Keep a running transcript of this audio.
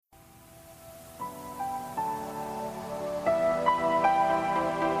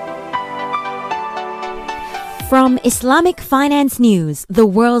From Islamic Finance News, the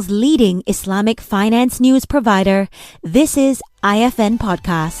world's leading Islamic finance news provider, this is IFN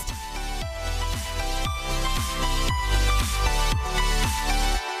Podcast.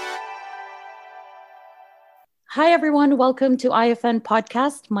 Hi, everyone. Welcome to IFN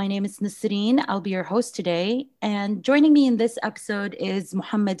Podcast. My name is Nasreen. I'll be your host today. And joining me in this episode is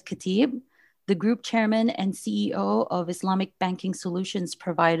Mohammed Khatib, the Group Chairman and CEO of Islamic Banking Solutions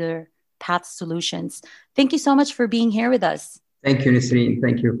provider, Path Solutions. Thank you so much for being here with us. Thank you, Nasreen.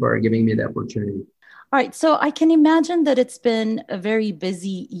 Thank you for giving me the opportunity. All right. So I can imagine that it's been a very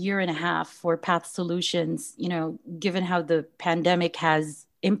busy year and a half for Path Solutions, given how the pandemic has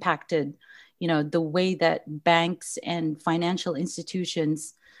impacted the way that banks and financial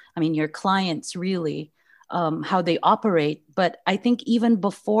institutions, your clients really, how they operate. But I think even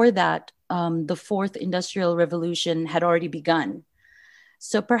before that, the fourth industrial revolution had already begun.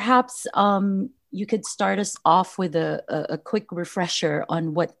 So perhaps you could start us off with a quick refresher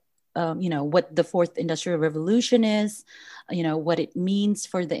on what the fourth industrial revolution is, what it means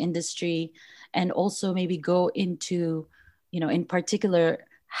for the industry, and also maybe go into, in particular,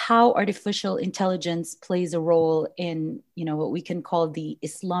 how artificial intelligence plays a role in, what we can call the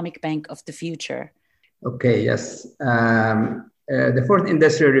Islamic Bank of the future. Okay, yes. The fourth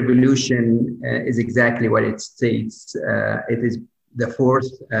industrial revolution is exactly what it states. It is the fourth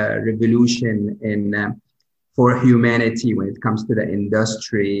revolution for humanity when it comes to the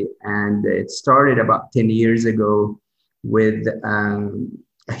industry. And it started about 10 years ago with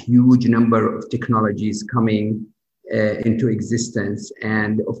a huge number of technologies coming into existence,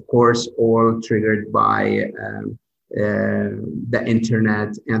 and of course all triggered by the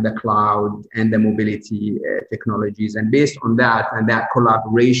internet and the cloud and the mobility technologies. And based on that and that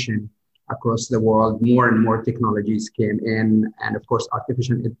collaboration across the world, more and more technologies came in, and of course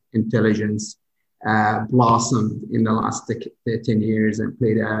artificial intelligence blossomed in the last 10 years and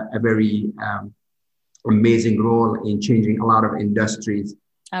played a very amazing role in changing a lot of industries.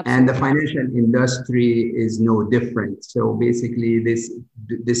 Absolutely. And the financial industry is no different. So basically,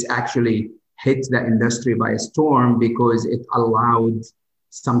 this actually hit the industry by a storm because it allowed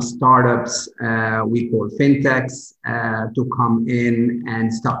some startups, we call fintechs, to come in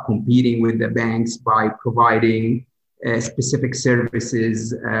and start competing with the banks by providing specific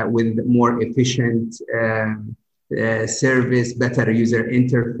services with more efficient service, better user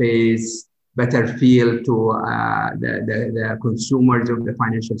interface, better feel to the consumers of the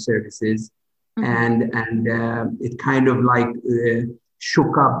financial services. Mm-hmm. And it kind of like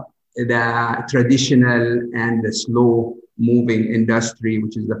shook up the traditional and the slow moving industry,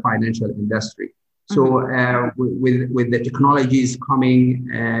 which is the financial industry. Mm-hmm. So with the technologies coming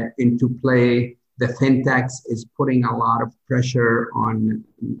into play, the fintechs is putting a lot of pressure on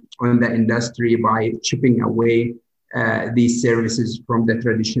the industry by chipping away these services from the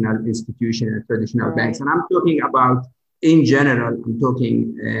traditional institution and traditional right. banks. And I'm talking about, in general, I'm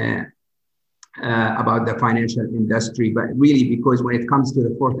talking about the financial industry, but really because when it comes to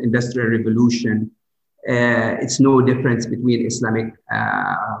the fourth industrial revolution, it's no difference between Islamic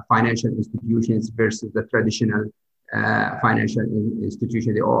financial institutions versus the traditional financial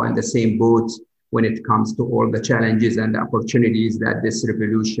institution. They're all in the same boat when it comes to all the challenges and the opportunities that this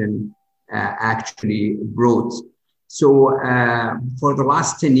revolution actually brought. So for the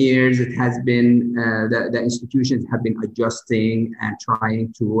last 10 years, it has been, the institutions have been adjusting and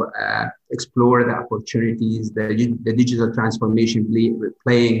trying to explore the opportunities, the digital transformation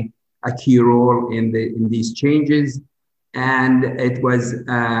playing a key role in these changes. And it was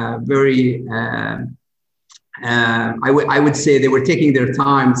very, I would say they were taking their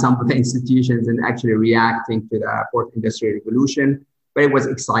time, some of the institutions, and actually reacting to the fourth industrial revolution. But it was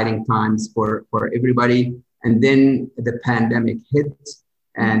exciting times for everybody. And then the pandemic hit,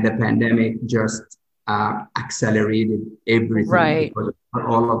 and the pandemic just accelerated everything. Right. Because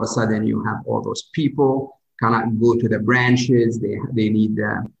all of a sudden, you have all those people cannot go to the branches. They need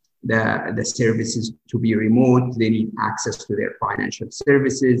the services to be remote. They need access to their financial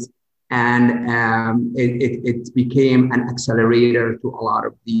services. And it became an accelerator to a lot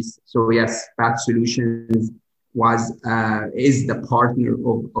of these. So yes, Path Solutions is the partner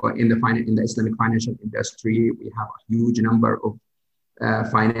in the Islamic financial industry. We have a huge number of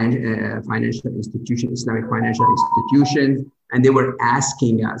financial institutions, Islamic financial institutions, and they were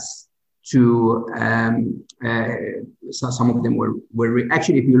asking us to. So some of them were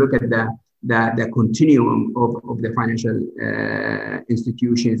actually, if you look at the continuum of the financial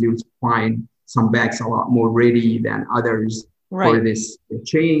institutions, you will find some banks a lot more ready than others. Right. For this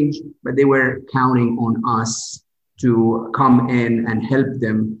change, but they were counting on us to come in and help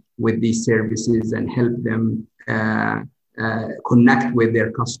them with these services and help them connect with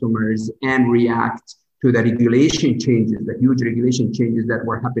their customers and react to the regulation changes, the huge regulation changes that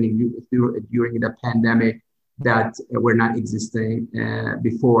were happening during the pandemic that were not existing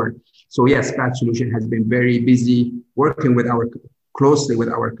before. So yes, Path Solution has been very busy working closely with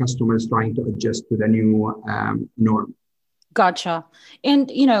our customers, trying to adjust to the new norm. Gotcha.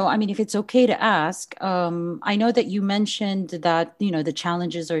 And, I mean, if it's okay to ask, I know that you mentioned that, the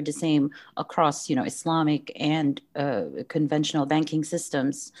challenges are the same across, Islamic and conventional banking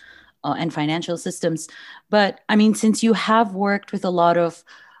systems and financial systems. But I mean, since you have worked with a lot of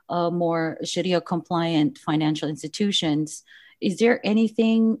more Sharia compliant financial institutions, is there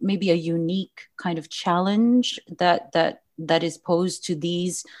anything, maybe a unique kind of challenge that is posed to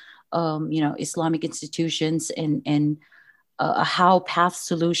these, Islamic institutions and how Path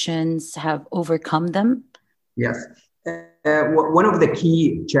Solutions have overcome them? Yes. One of the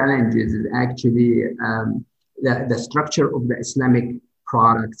key challenges is actually the structure of the Islamic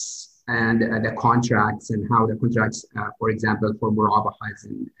products and the contracts and how the contracts, for example, for murabahas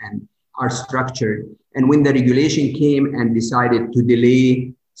and are structured. And when the regulation came and decided to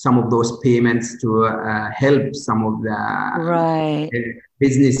delay some of those payments to help some of the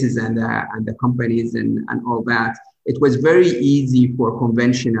businesses and the companies and all that, it was very easy for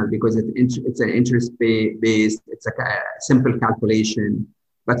conventional because it's an interest-based, it's a simple calculation.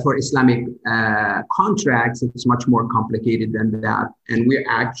 But for Islamic contracts, it's much more complicated than that. And we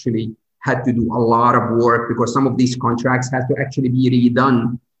actually had to do a lot of work because some of these contracts had to actually be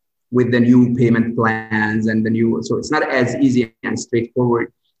redone with the new payment plans and so it's not as easy and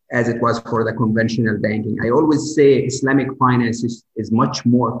straightforward as it was for the conventional banking. I always say Islamic finance is much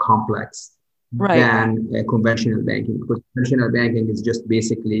more complex than conventional banking, because conventional banking is just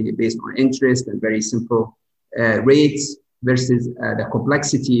basically based on interest and very simple rates, versus the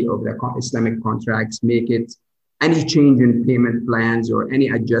complexity of the Islamic contracts make it, any change in payment plans or any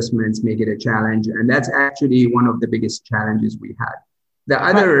adjustments make it a challenge. And that's actually one of the biggest challenges we had. The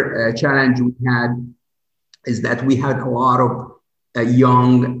other challenge we had is that we had a lot of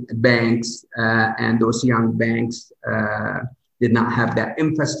young banks, and those young banks did not have the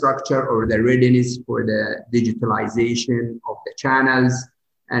infrastructure or the readiness for the digitalization of the channels.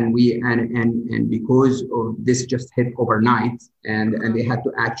 And because of this just hit overnight and they had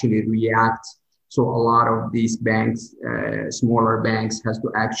to actually react. So a lot of these banks, smaller banks, has to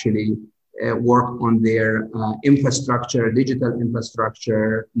actually work on their infrastructure, digital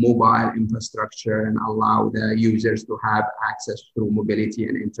infrastructure, mobile infrastructure, and allow the users to have access through mobility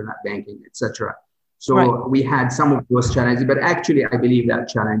and internet banking, etc. So we had some of those challenges, but actually I believe that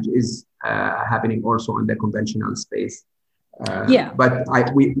challenge is happening also in the conventional space.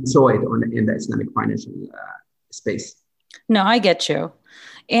 But we saw it in the Islamic financial space. No, I get you.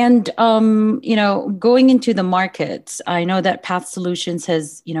 And, going into the markets, I know that Path Solutions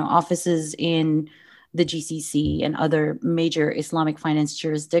has, offices in the GCC and other major Islamic finance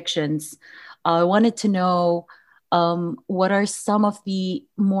jurisdictions. I wanted to know, what are some of the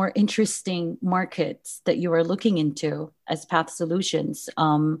more interesting markets that you are looking into as Path Solutions,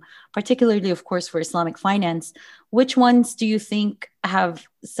 particularly, of course, for Islamic finance? Which ones do you think have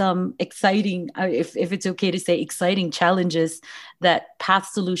some exciting, if it's okay to say exciting challenges that Path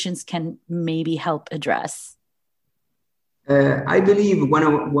Solutions can maybe help address? I believe one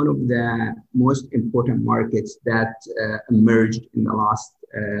of the most important markets that emerged in the last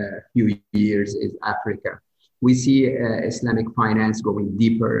few years is Africa. We see Islamic finance going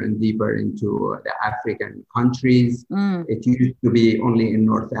deeper and deeper into the African countries. It used to be only in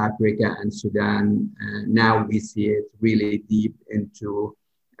North Africa and Sudan. Now we see it really deep into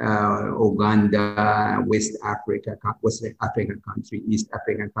Uganda, West African countries, East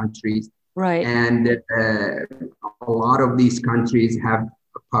African countries. Right. And a lot of these countries have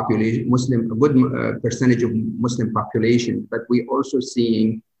a good percentage of Muslim population, but we also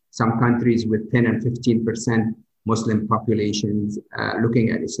seeing some countries with 10 and 15% Muslim populations looking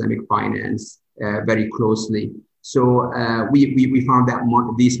at Islamic finance very closely. So we found that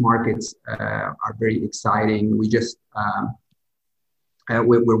these markets are very exciting. We just,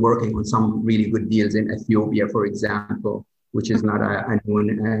 we're working on some really good deals in Ethiopia, for example, which is not a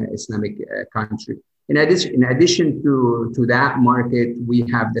known Islamic country. In addition to that market, we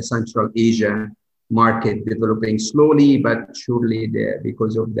have the Central Asia market developing slowly but surely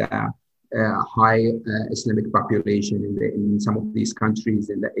because of the high Islamic population in some of these countries,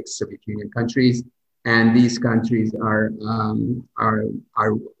 in the ex-Soviet Union countries, and these countries are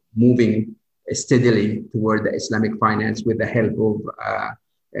moving steadily toward the Islamic finance with the help of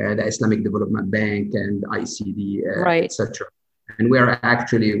the Islamic Development Bank and ICD, etc. And we are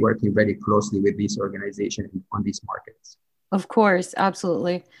actually working very closely with these organizations on these markets. Of course,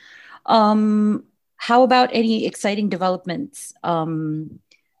 absolutely. How about any exciting developments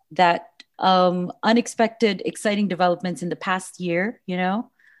unexpected exciting developments in the past year,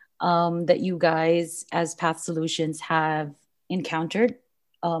 that you guys as Path Solutions have encountered,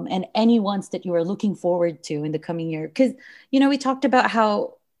 and any ones that you are looking forward to in the coming year? Because, we talked about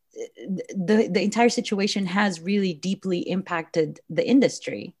how the entire situation has really deeply impacted the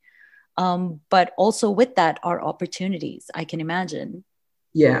industry. But also with that are opportunities, I can imagine.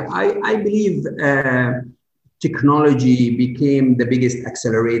 Yeah, I believe technology became the biggest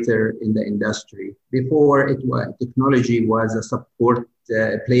accelerator in the industry. Before, technology was a support,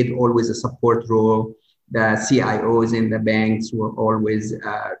 played always a support role. The CIOs in the banks were always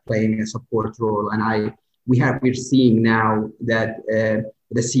playing a support role, and we're seeing now that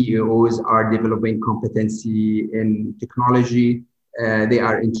the CEOs are developing competency in technology. They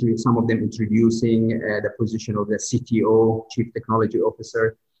are some of them introducing the position of the CTO, Chief Technology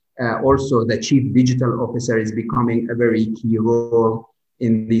Officer. Also, the Chief Digital Officer is becoming a very key role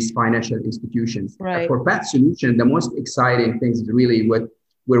in these financial institutions. Right. For Path Solution, the most exciting things is really what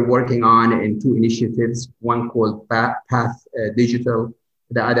we're working on in two initiatives, one called Path Digital.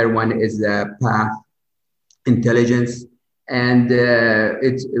 The other one is Path Intelligence. And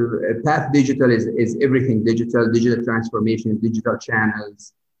Path Digital is everything digital transformation, digital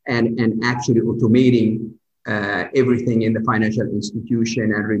channels, and actually automating everything in the financial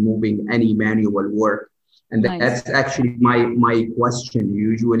institution and removing any manual work. And nice. That's actually my question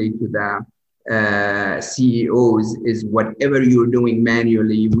usually to the CEOs is, whatever you're doing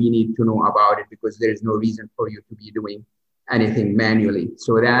manually, we need to know about it, because there is no reason for you to be doing anything manually.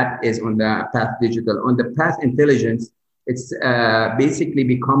 So that is on the Path Digital. On the Path Intelligence, it's basically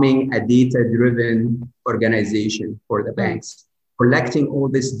becoming a data-driven organization for the banks, collecting all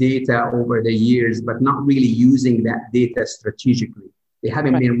this data over the years, but not really using that data strategically. They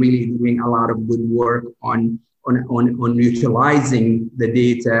haven't been really doing a lot of good work on utilizing the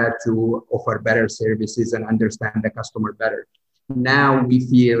data to offer better services and understand the customer better. Now we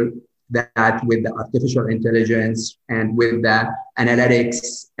feel that with the artificial intelligence and with the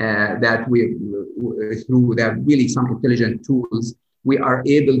analytics that through the really some intelligent tools, we are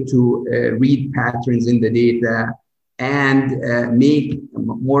able to read patterns in the data and make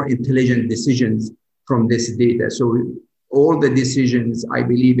more intelligent decisions from this data. So all the decisions, I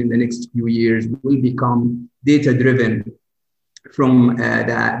believe, in the next few years will become data-driven from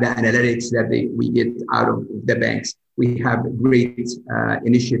the analytics that we get out of the banks. We have great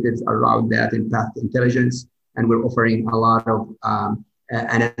initiatives around that in Path Intelligence, and we're offering a lot of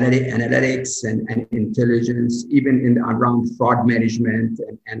analytics and intelligence, even around fraud management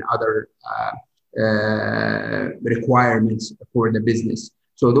and other requirements for the business.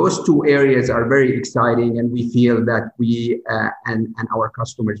 So those two areas are very exciting, and we feel that we and our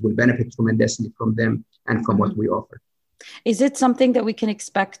customers will benefit tremendously from them and from what we offer. Is it something that we can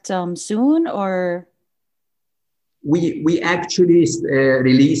expect soon, or? We actually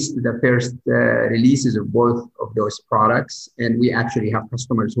released the first releases of both of those products, and we actually have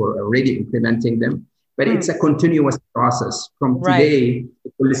customers who are already implementing them. But it's a continuous process. From today,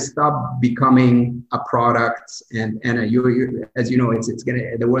 it will stop becoming a product, and as you know,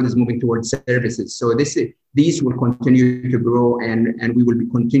 the world is moving towards services. So these will continue to grow, and we will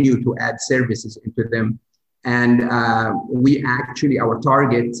continue to add services into them. And our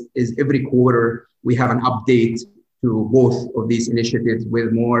target is every quarter we have an update to both of these initiatives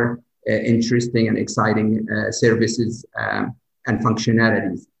with more interesting and exciting services and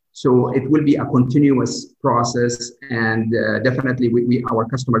functionalities. So it will be a continuous process, and definitely our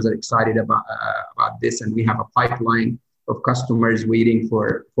customers are excited about this, and we have a pipeline of customers waiting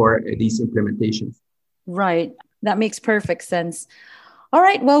for these implementations. Right. That makes perfect sense. All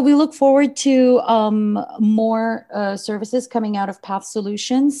right. Well, we look forward to more services coming out of Path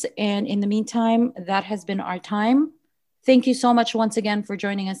Solutions. And in the meantime, that has been our time. Thank you so much once again for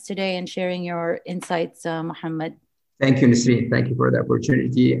joining us today and sharing your insights, Mohammed. Thank you, Nasreen. Thank you for the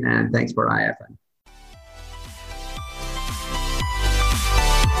opportunity, and thanks for IFN.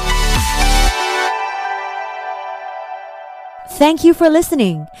 Thank you for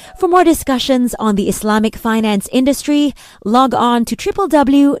listening. For more discussions on the Islamic finance industry, log on to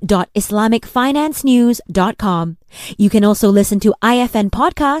www.islamicfinancenews.com. You can also listen to IFN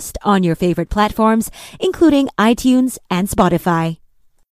Podcast on your favorite platforms, including iTunes and Spotify.